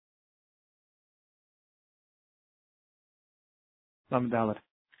Lamadalet.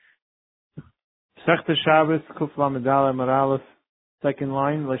 Sechta Shabbos, Kuf Lamadalet Moralis, second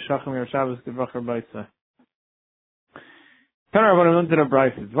line, Leishachim Yer Shabbos Gevachar Baitza. Tana Rabbanan learned in a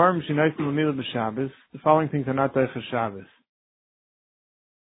brayta. Dvarim Shinaisim Lamila B'Shabbos. The following things are not Deicha Shabbos.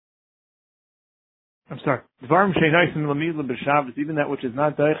 I'm sorry. Dvarim Shinaisim Lamila B'Shabbos. Even that which is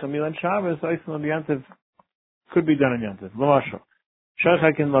not Deicha Milan Shabbos, Aisim L'Yantiv could be done in Yantiv. L'mashal.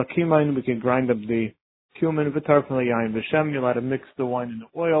 Sheichakin L'Kimain, we can grind up the cumin. V'tarfin L'Yayin V'Shem, you're allowed to mix the wine and the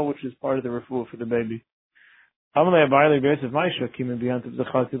oil, which is part of the refuah for the baby. Amalei Abayli B'Yosef Maisha, Kimin B'Yantiv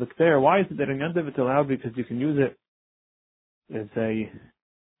Z'chati L'Kter. Why is it that in Yantiv it's allowed? Because you can use it as a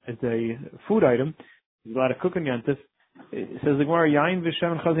food item. You're allowed to cook in Yantif. It says the Gemara, Yain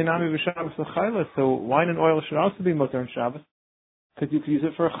v'shem chazinami v'shabbos l'chayla. So wine and oil should also be mutter on Shabbos, because you could use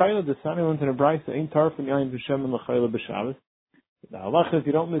it for a chayla. The Sani learned in a brayta, ain't tarf and yain v'shem and l'chayla b'Shabbos. The halacha is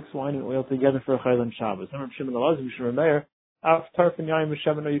you don't mix wine and oil together for a chayla on Shabbos. Remember Shimon Elazar, Shimon Meir, af tarf and yain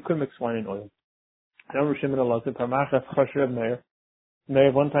v'shem. No, you could mix wine and oil. Remember Shimon Elazar, parmachas chasher Meir.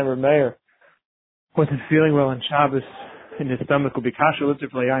 Meir, one time Meir wasn't feeling well on Shabbos. In his stomach would be kasha litter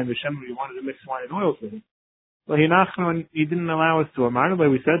for yayin v'shem. We wanted to mix wine and oil with him. Well, he didn't allow us to.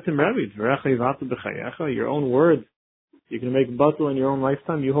 We said to him, Rabbi, your own words, you can make batal in your own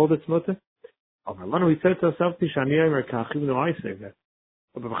lifetime. You hold it mutter. We said to ourselves, even though I say that,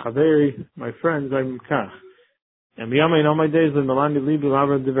 my friends, I'm kach. And in all my days, I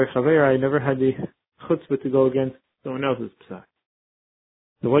never had the chutzpah to go against someone else's psak.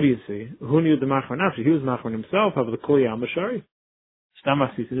 So what do you see? Who knew the machman nafshi? He was machman himself. Have the kol yam b'shari.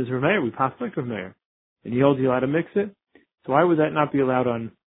 Stamas, he said, is Rameir. We passed like Rameir. And he holds you allowed to mix it. So why would that not be allowed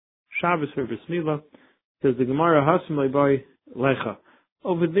on Shabbos for Bris Milah? Says the Gemara, Hasam le'boy lecha.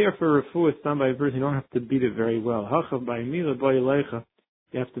 Over there for refuah, it's done by a person. You don't have to beat it very well. Hachav by Milah boy lecha.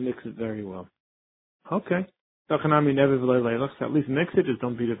 You have to mix it very well. Okay. Tachanami never v'lei leilach. So at least mix it, just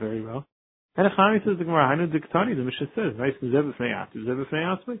don't beat it very well. And Echani says the Gemara, Hainu Diktani, the Mishnah says, nice and Zebah Fnei Atzu, Zebah Fnei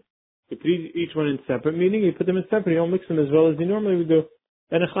Atzu. You put each one in separate, meaning you put them in separate, you don't mix them as well as you normally would do.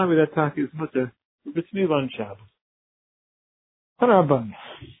 And Echani, that taki is mutter, B'tzmiv on Shabbos. Tanarabban.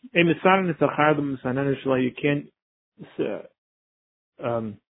 A Misaran is a Chardam Misanan Shalai, you can't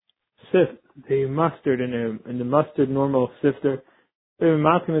sift the mustard in the mustard normal sifter. And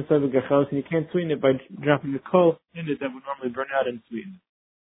you can't sweeten it by dropping the coal in it that would normally burn out and sweeten it.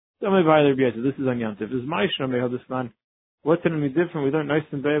 This is on Yantif. This is my Shramei Hadisman. What's going to be different? We learned nice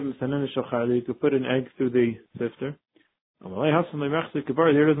and bad to put an egg through the sifter. Here it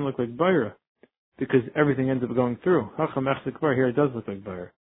doesn't look like Baira, because everything ends up going through. Here it does look like Baira.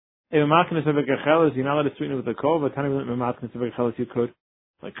 You're not allowed to sweeten it with a coal, but you could.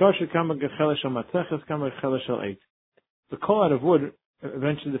 Like the coal out of wood,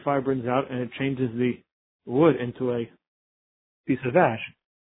 eventually the fire burns out and it changes the wood into a piece of ash.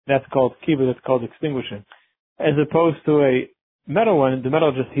 That's called kibbutz, that's called extinguishing. As opposed to a metal one, the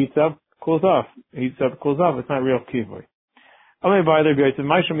metal just heats up, cools off. Heats up, cools off. It's not real kibbutz. Why is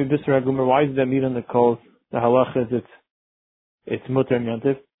that meat on the coals? The halacha is it's mutter and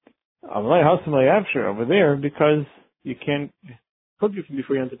yantif. Over there, because you can't cook it from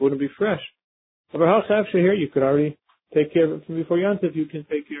before yantif, it wouldn't be fresh. Here, you could already take care of it from before yantif. You can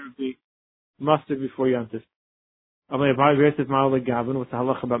take care of the mustard before yantif. What's the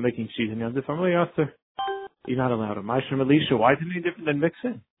halacha about making cheese in Yantif? You're not allowed. Why is it any different than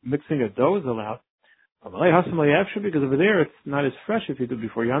mixing? Mixing a dough is allowed. Because over there it's not as fresh if you do it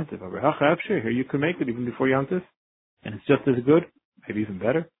before Yantif. Here you can make it even before Yantif, and it's just as good, maybe even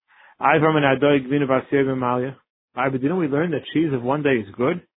better. But didn't we learn that cheese of one day is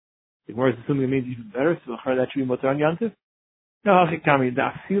good? The Gemara is assuming it means even better, so that should be mutter on Yantif? No,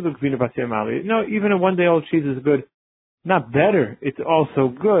 even a one-day-old cheese is good. Not better, it's also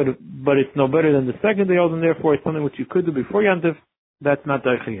good, but it's no better than the second day old, and therefore it's something which you could do before Yantif. That's not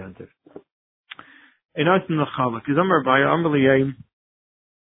Daicha Yantif.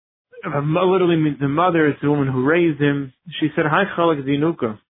 Literally means the mother is the woman who raised him. She said, Hi Chalak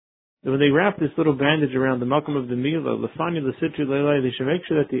Zinuka. When they wrap this little bandage around the makom of the Mila, they should make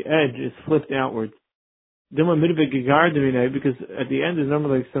sure that the edge is flipped outwards. Because at the end there's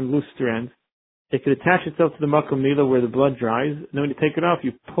normally like some loose strands. It could attach itself to the makom mila where the blood dries, and then when you take it off,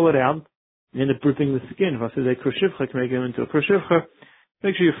 you pull it out, and you end up ripping the skin. If I say a krushivcha to make it into a krushivcha,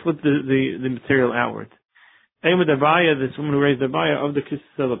 make sure you flip the material outwards. And with Abaya, this woman who raised Abaya of the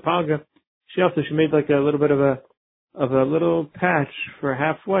Kisela Palga, she made like a little bit of a little patch for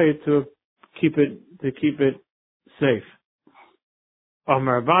halfway to keep it safe.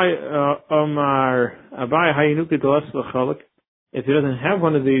 Omar Abaya Hayinuka Delas Lachalak. If he doesn't have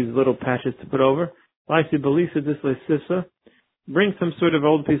one of these little patches to put over, Laisi Belisa Disle Sissa, bring some sort of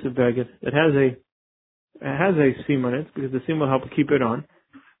old piece of baguette that has a seam on it, because the seam will help keep it on.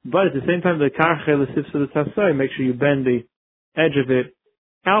 But at the same time, the karche l'sifsa the tasai, make sure you bend the edge of it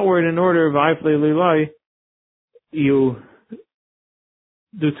outward in order of aifle lilai. You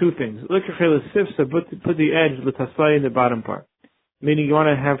do two things. L'karche l'sifsa, put the edge the tasai in the bottom part, meaning you want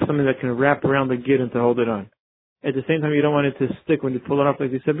to have something that can wrap around the gid and to hold it on. At the same time, you don't want it to stick when you pull it off,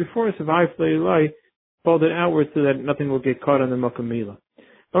 like you said before. So aifle lilai, fold it outward so that nothing will get caught on the makamila.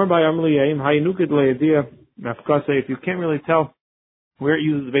 If you can't really tell where it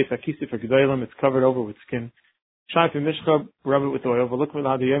uses the base akisi for gedolim, it's covered over with skin. Shaifi mishcha, rub it with oil. Look for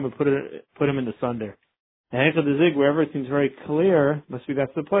the put him in the sun there. And wherever it seems very clear, must be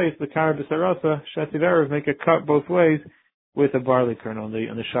that's the place. The kara b'sarasa shativerev, make a cut both ways with a barley kernel on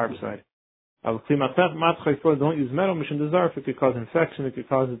the sharp side. Don't use metal, mission desire, if it could cause infection, it could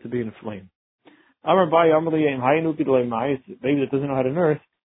cause it to be inflamed. Baby that doesn't know how to nurse,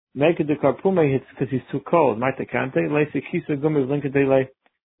 make it the karpume hits because he's too cold. Take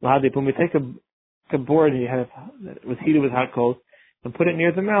a board that was heated with hot coals and put it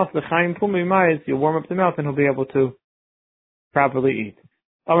near the mouth. The chaim pume mayis, you warm up the mouth and he'll be able to properly eat.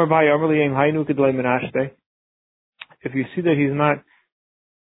 If you see that he's not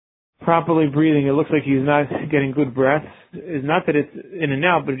properly breathing, it looks like he's not getting good breaths. It's not that it's in and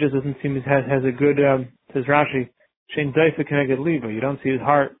out, but it just doesn't seem it has a good, says Rashi, Shein Daifa Keneged Liba. You don't see his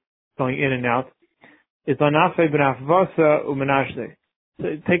heart going in and out. It's Lanafe B'nafvasa U'menashde.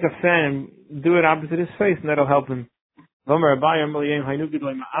 So take a fan and do it opposite his face, and that'll help him. If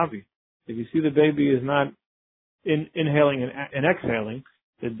you see the baby is not inhaling and exhaling,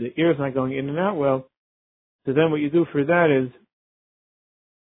 the ear is not going in and out well, so then what you do for that is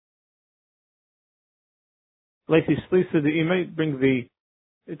Lacey Slisa, the imate, bring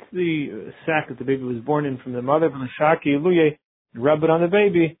it's the sack that the baby was born in from the mother, from the shaki, luye, rub it on the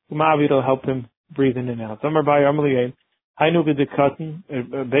baby, umavi, it'll help him breathe in and out. Somewhere by Armaliye, Hainuga de cotton,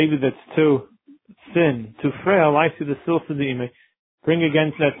 a baby that's too thin, too frail, I see the silsa the imate, bring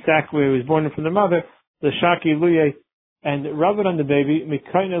against that sack where he was born in from the mother, the shaki, luye, and rub it on the baby,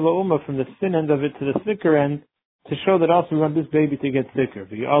 mikaina la'uma, from the thin end of it to the thicker end, to show that also we want this baby to get thicker.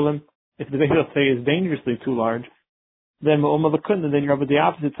 If the baby, let's say, is dangerously too large, then you rub it the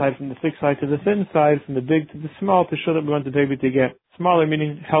opposite side, from the thick side to the thin side, from the big to the small, to show that we want the baby to get smaller,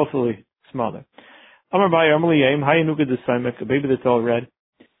 meaning healthily smaller. A baby that's all red.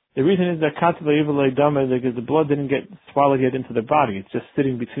 The reason is that because the blood didn't get swallowed yet into the body. It's just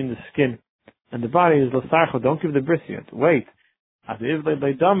sitting between the skin and the body. Is l'sarcho. Don't give the bris yet. Wait. That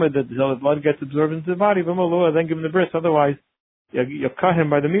the blood gets absorbed into the body, then give him the bris. Otherwise, you cut him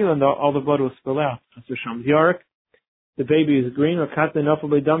by the meal and all the blood will spill out. So Shams Yarik, the baby is green, or kat the nafal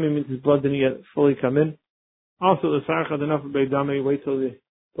beidami means his blood didn't yet fully come in. Also, the sarcha the nafal beidami, wait till the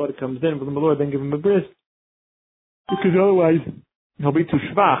blood comes in, but the Lord then give him a bris, because otherwise he'll be too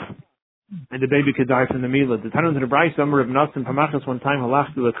schwach, and the baby could die from the meal. The Tanun to the Bryce, Summer of Natsan Pamachas, one time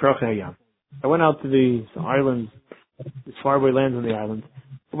halach to the Krochayam. I went out to these islands, these faraway lands on the islands.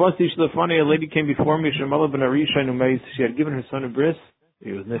 A lady came before me, she had given her son a bris,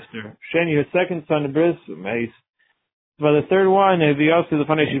 he was Mr. Sheni, her second son a bris, Mace. By the third one, the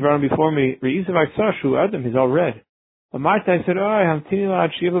funny she brought him before me, Adam, he's all red. I said,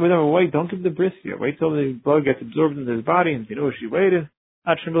 wait, don't give the bris yet, wait till the blood gets absorbed into his body, and she waited.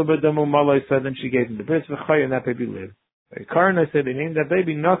 Then she gave him the bris, and that baby lived. Karan, I said, they named that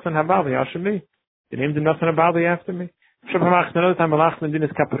baby Nathan Habali, Hashemi. They named him Nathan Habali after me. Another time, I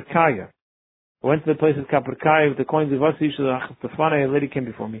went to the place of Kapurkaya with the coins of Vasi, a lady came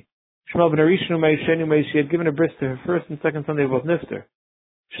before me. She had given a bris to her first and second son, they both nifter.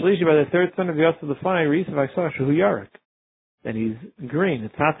 Shlishi, by the third son of Yosef Lefane, Reisiv, I saw Shuhu Yarik. And he's green.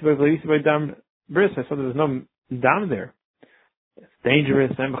 It's not by Dam bris. I saw there was no dam there. It's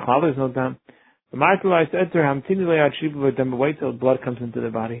dangerous, and there's no dam. The Michael, I said to her, wait till blood comes into the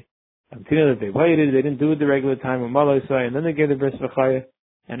body. That they waited, they didn't do it the regular time, and then they gave the bris v'chaya.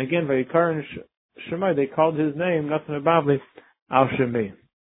 And again, Vayikaran Shemai, they called his name, Nathan Abavli, Al Shemi.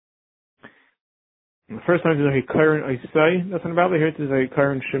 The first time it says Vayikaran Isai, Nathan Abavli, here it says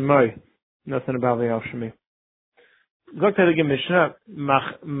Vayikaran Shemai, Nathan Abavli, Al Shemi. Look at the Mishnah,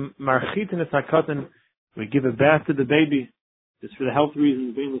 Marchitin Esakatan, we give a bath to the baby, just for the health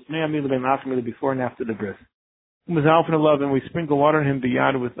reasons, before and after the bris. And we sprinkle water on him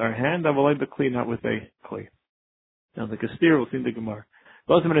biyad with our hand, not with a clay. Sounds like a steer, we'll see in the Gemara.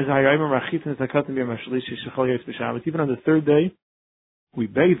 Even on the third day, we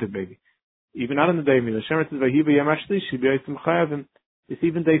bathe the baby. Even not on the day, it's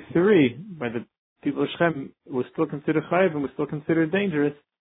even day 3, by the people of Shechem was still considered chayiv and was still considered dangerous.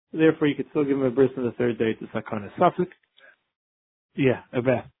 Therefore, you could still give him a bris on the third day to sakana. Suffolk, yeah, a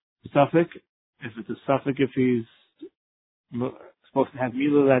bath. Suffolk, if it's a Suffolk, if he's supposed to have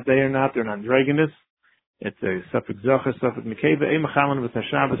Mila that day or not, they're non-dragonous. It's a Suffolk Zocher, Suffolk Nekeva, a Machalan with a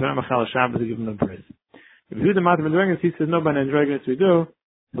Shabbos, or a Machal Shabbos to give him a bris. If you do the matter of dragonous, he says, no, by non-dragonous we do.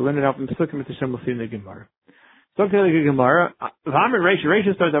 He'll learn it out from Sukkim and Hashem will see in the Gemara. So, okay, like a Gemara,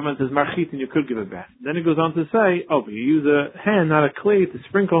 Rasha starts out and says, Marchit, and you could give a bath. Then it goes on to say, oh, but you use a hand, not a clay, to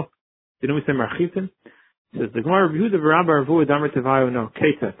sprinkle. Didn't we say Marchitin? It says, the Gemara, Yehuda V'Rabba Arvu Adamar Tevayo, no,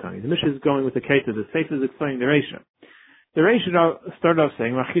 Keita Tani. The Mishnah is going with the Keita. The Seif is explaining the Rasha. The Rasha started off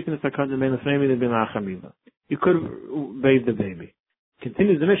saying, Marchitin is Sakon Ben Lefnemi Ben Lachamila. You could bathe the baby.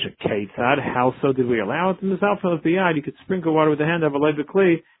 Continues the Mishnah, Keitad, how so did we allow it? In the Zalfa of the Yad, you could sprinkle water with the hand of a lead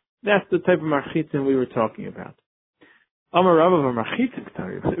clay. That's the type of Marchitin we were talking about. Amar Rav of a Marchitin.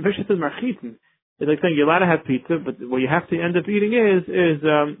 If Mishnah says Marchitin, it's like saying you're allowed to have pizza, but what you have to end up eating is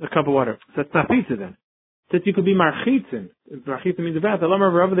a cup of water. So that's not pizza then. That you could be Marchitin. Marchitin means a bath. Amar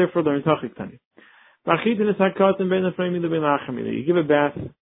Rav therefore learns Hachik Tani. Marchitin is Hakatan Ben Lefnei Mila Ben Lachamila. You give a bath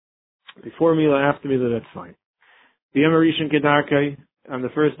before Mila, after Mila, that's fine. The Amarishan Kedarkai on the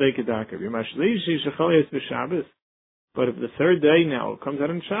first day Kedarkai. Yomashlishi Shecholias B'Shabbos. But if the third day now comes out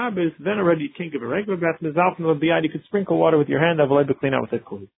on Shabbos, then already you can't give a regular bath. Mizalfim will be out. You could sprinkle water with your hand. I've allowed to clean out with that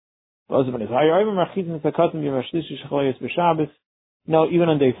kli. No, even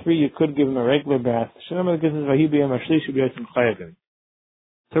on day 3 you could give him a regular bath. So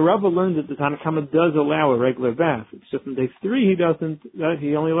Rava learns that the Tanakhama does allow a regular bath. It's just on day 3 he doesn't.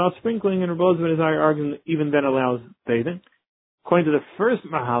 He only allows sprinkling, and Rabbi Elazar is arguing even then allows bathing. According to the first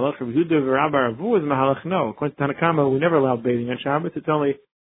Mahalach, Rabbi Yehuda V'Rabba Arvu is Mahalach, no. According to Tanakhama, we never allow bathing on Shabbos. It's only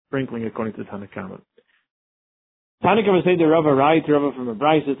sprinkling according to Tanakhama. Tanakhama say the Rava right, Rava from a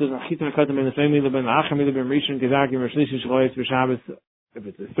Bryce, it says, if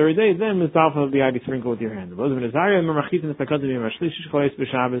it's the third day, then Mizdalfa will be able to sprinkle with your hand. You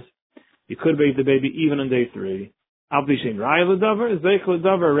could bathe the baby even on day 3. Now,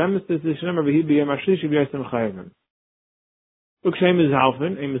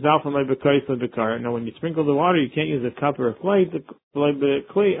 when you sprinkle the water, you can't use a cup or a plate.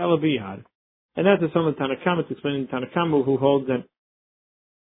 And that's the sum of Tanakhama. It's explaining Tanakhama who holds that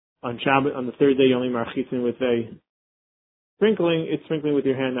on Shabbat, on the third day, you only marchitin with a sprinkling. It's sprinkling with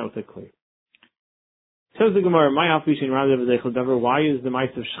your hand, not with a clay. Says the Gemara, why is the mice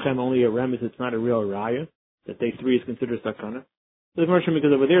of Shechem only a remes? It's not a real raya. That day 3 is considered sakana. The Gemara,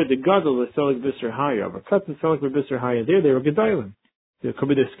 because over there, the gadol was solik bisser haya. But cuts and solik with bisser haya. There, they were gedalim. It could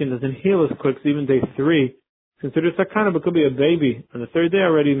be their skin doesn't heal as quick. So even day 3 considered sakana, but could be a baby. On the third day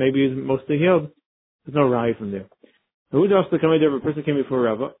already, maybe is mostly healed. There's no raya from there. Who does the come there? If a person came before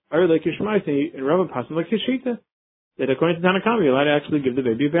Rava, or like Yishmaisi, and Rava passed him like Yishita. That according to Tanakhama, you're allowed to actually give the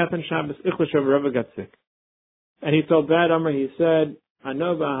baby a bath on Shabbos. Ichlish Rava got sick. And he felt bad, Amr. He said,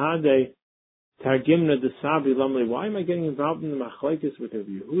 Anova Ahade, Targimna Desabi Lamli. Why am I getting involved in the machlekes with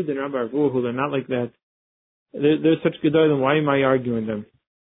Yehud and Rabbi Arvu, who they're not like that? They're such gedolim. Why am I arguing them?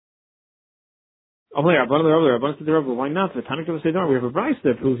 Why not? The Tanakhama said, no, we have a Bryce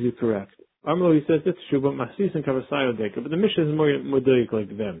that proves you correct. Amr, he says, it's true, but Masis and Kavasayo Deka. But the Mishnah is more delik like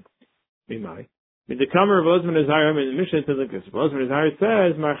them. Bimai. The Kamer of Ozman Azar, the Mishnah says like this. Ozman Azar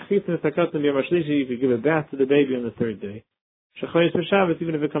says, Marchitin Sakatim Yamashlishi, you could give a bath to the baby on the third day. Shachayis for Shabbos,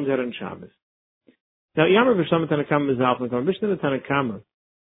 even if it comes out on Shabbos. Now, Yamar V'Sham Tanakhama is Alpha, Mishnah Tanakhama,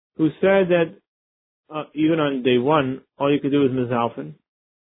 who said that even on day 1, all you could do is Mizalfin.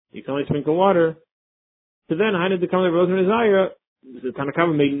 You can only sprinkle water. So then, Hained the Kamer of Ozman Azar, the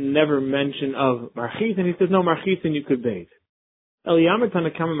Tanakhama may never mention of Marchitin. He says, no, Marchitin you could bathe. Eliyamar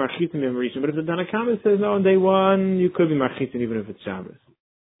Tanakhama Marchitin B'Marishin. But if the Tanakhama says no on day 1, you could be Marchitin even if it's Shabbos.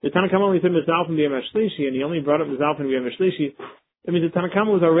 The Tanakhama only said Mizalfin B'Yam Shlishi, and he only brought up Mizalfin B'Yam Shlishi. That means the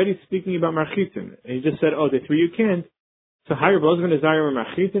Tanakhama was already speaking about Marchitin. And he just said, oh, day 3 you can't. So higher Blazman Azariah or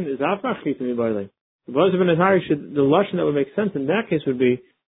Marchitin is Af Marchitin Yibayli. The Blazman Azariah should, the Lashon that would make sense in that case would be,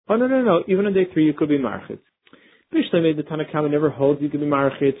 oh, no, even on day 3 you could be Marchit. Bishlei made the Tanakhama never holds you could be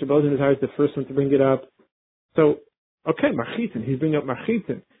Marchit. So Blazman Azariah is the first one to bring it up. So, okay, Marchitin, he's bringing up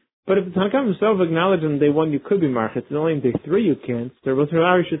Marchitin. But if the Tanakhama himself acknowledged on day 1 you could be Marchit, and only on day 3 you can't, so Rabbi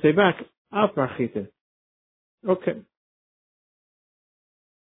Elazar should say back, Af Marchitin. Okay.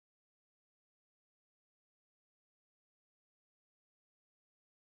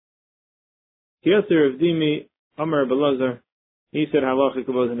 Kiyaser of Dimi, Amar Belazar, he said Halacha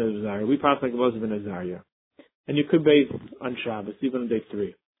Kabos and Azariah. We pass like Kabos and Azariah. And you could bathe on Shabbos, even on day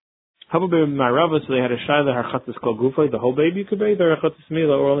 3. How about my Rava? So they had a shayla harchatzis kol gufay, the whole baby you could bathe, or harchatzis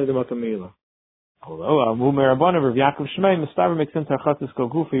mila, or only the makamila. Although Mumer Rabbanan Rav Yaakov Shmei Mustaver makes sense. Harchatas kol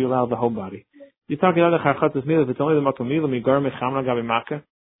gufa, you allow the whole body. You're talking about harchatas milah. If it's only the makom milah, migar mechamra gabi makkah.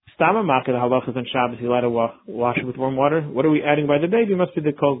 Stama makkah. The halachas on Shabbos. You allowed to wash it with warm water. What are we adding by the baby? Must be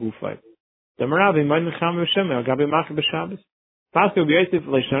the kol gufa. The Maravi might mechamra b'shem gabi makkah b'Shabbos. Pasuk b'yosef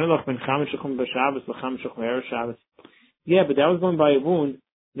leishonelach ben chametz shechum b'Shabbos l'chametz shechum erev Shabbos. Yeah, but that was going by a wound.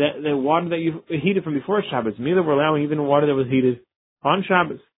 That the water that you heated from before Shabbos. Milah we're allowing even water that was heated on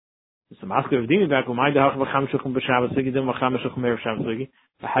Shabbos. So masker of dini back. Why the halach b'chametz shechum b'Shabbos? Sigi dem l'chametz shechum erev Shabbos. Sigi.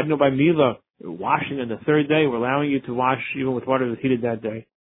 I had no by milah. Washing on the third day. We're allowing you to wash even with water that was heated that day.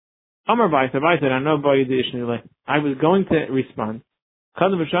 Amar Baisa said, I know by the Ishnile. I was going to respond.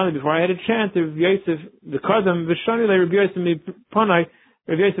 Kadam v'shani before I had a chance. Rav Yosef the Kadam v'shani Rav Yosef mi panai.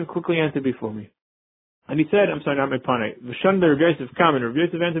 Rav Yosef quickly answered before me. And he said, I'm sorry, not my panai. V'shani Rav Yosef kamen. Rav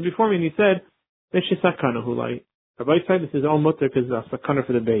Yosef answered before me, and he said, "V'shisakana hulai." Rabbi said, "This is all mutter because it's a sakana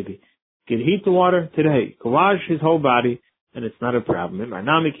for the baby. Can heat the water today, can wash his whole body, and it's not a problem."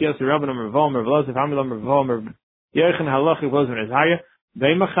 Marnami kiyos Rabbanim Ravom Ravlosef Hamilam Ravom Yerchen Halachiv Vozman Ezhaya.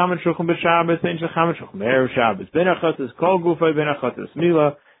 Bein machamet shuchum b'Shabbos, ein shachamet shuchum erev Shabbos. Ben achatas kol gufay, ben achatas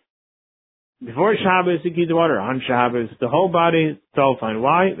mila. Before Shabbos, you keep the water. On Shabbos, the whole body, it's all fine.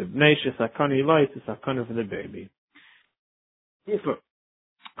 Why? B'nei shesakani light, it's a sakana for the baby.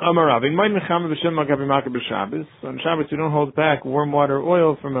 Amar Rav, in mind mechamet b'shem makav b'makah b'Shabbos. On Shabbos, you don't hold back warm water or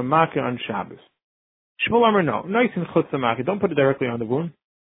oil from a makah on Shabbos. Shmuel Amar, no. Nice and chutz the makah. Don't put it directly on the wound,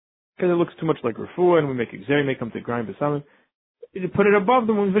 because it looks too much like refuah, and we make exeri, make them to grind b'samim. You put it above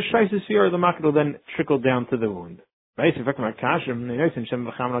the wound, v'shaisis here, the makah will then trickle down to the wound. Right? You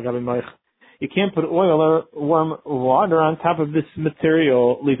can't put oil or warm water on top of this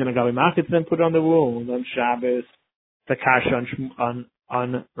material, leaving a gabi makah, then put it on the wound on Shabbos. The kasha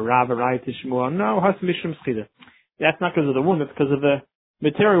on Rav Arayit Shmuel. No, has mishum schita. That's not because of the wound, that's because of the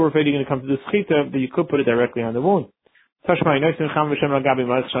material we're afraid you're going to come to the schita, but you could put it directly on the wound. You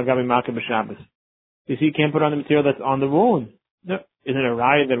see, you can't put on the material that's on the wound. No. Isn't it a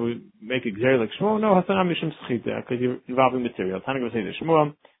riot that we make exer like Shmuel? No, Hasanam Mishum Schita, because you're involving material. Tana going to say to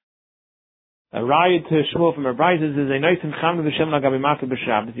Shmuel. A riot to Shmuel from Abraises is a nice and chamna v'shem lagabi makah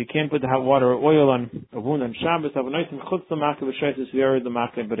b'Shabbos. You can't put the hot water or oil on a wound on Shabbos. Have a nice and chutz the makah b'shaitis v'yared the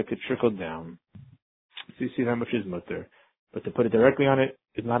makah, but it could trickle down. So you see how much is mutter. But to put it directly on it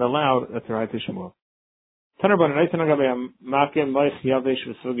is not allowed. That's a riot to Shmuel. Tana b'an nice and lagabi makah moich yavesh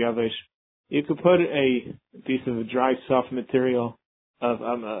v'sug yavesh. You could put a piece of dry, soft material,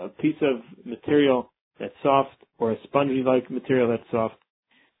 a piece of material that's soft, or a spongy-like material that's soft,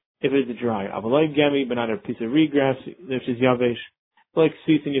 if it's dry. Avaloi gemi, but not a piece of regrass, which is yavesh. Like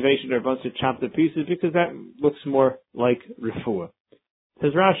seats and yavesh, are a bunch of chopped up pieces, because that looks more like refuah.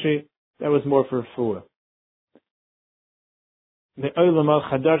 Says Rashi, that was more for refuah.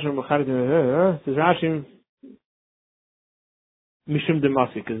 Says Rashi, Mishum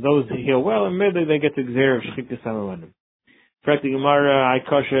Demasi, because those heal well, and maybe they get the Gzer of Shchik Samawanim. Correct the Gemara, I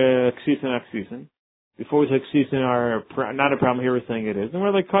kasha Ksisin Aksisin. Before we said Ksisin are not a problem, here we're saying it is. And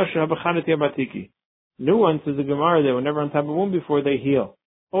we're like kasha Habachanati Abatiki. New ones is the Gemara, they were never on top of a wound before they heal.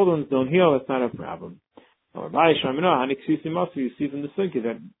 Old ones don't heal, that's not a problem. Or by Shamino, Hani Ksisin Masu, you see from the Sukkah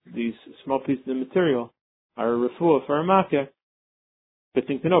that these small pieces of material are a refuah for a makkah. Good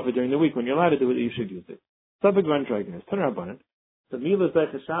thing to know for during the week when you're allowed to do it, you should use it. Subject one dragoness, Tanarabanan. The milah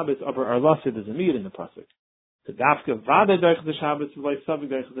zeich Shabbos upper arlasid is a mid in the pasuk. The dafka vade zeich the Shabbos like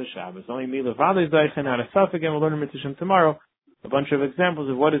subject zeich the Shabbos. Only milah vade zeich and not a suffix. And we'll learn Mitzvah tomorrow. A bunch of examples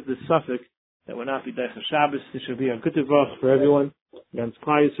of what is the suffix that will not be zeich Shabbos. This should be a good advice for everyone. Against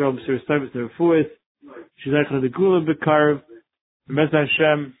Klai Yisrael, B'sir Stavus and Refuis. Shezeich the Gula B'Karv. Mez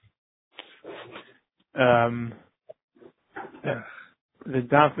Hashem. The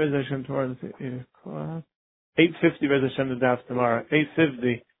daf Mez Hashem tomorrow. 8:50 Bez Hashem the daf tomorrow.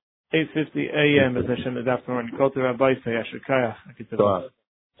 8:50 a.m. Bez Hashem the daf tomorrow. Nikol Tov Rabbi Say Asher Kayach.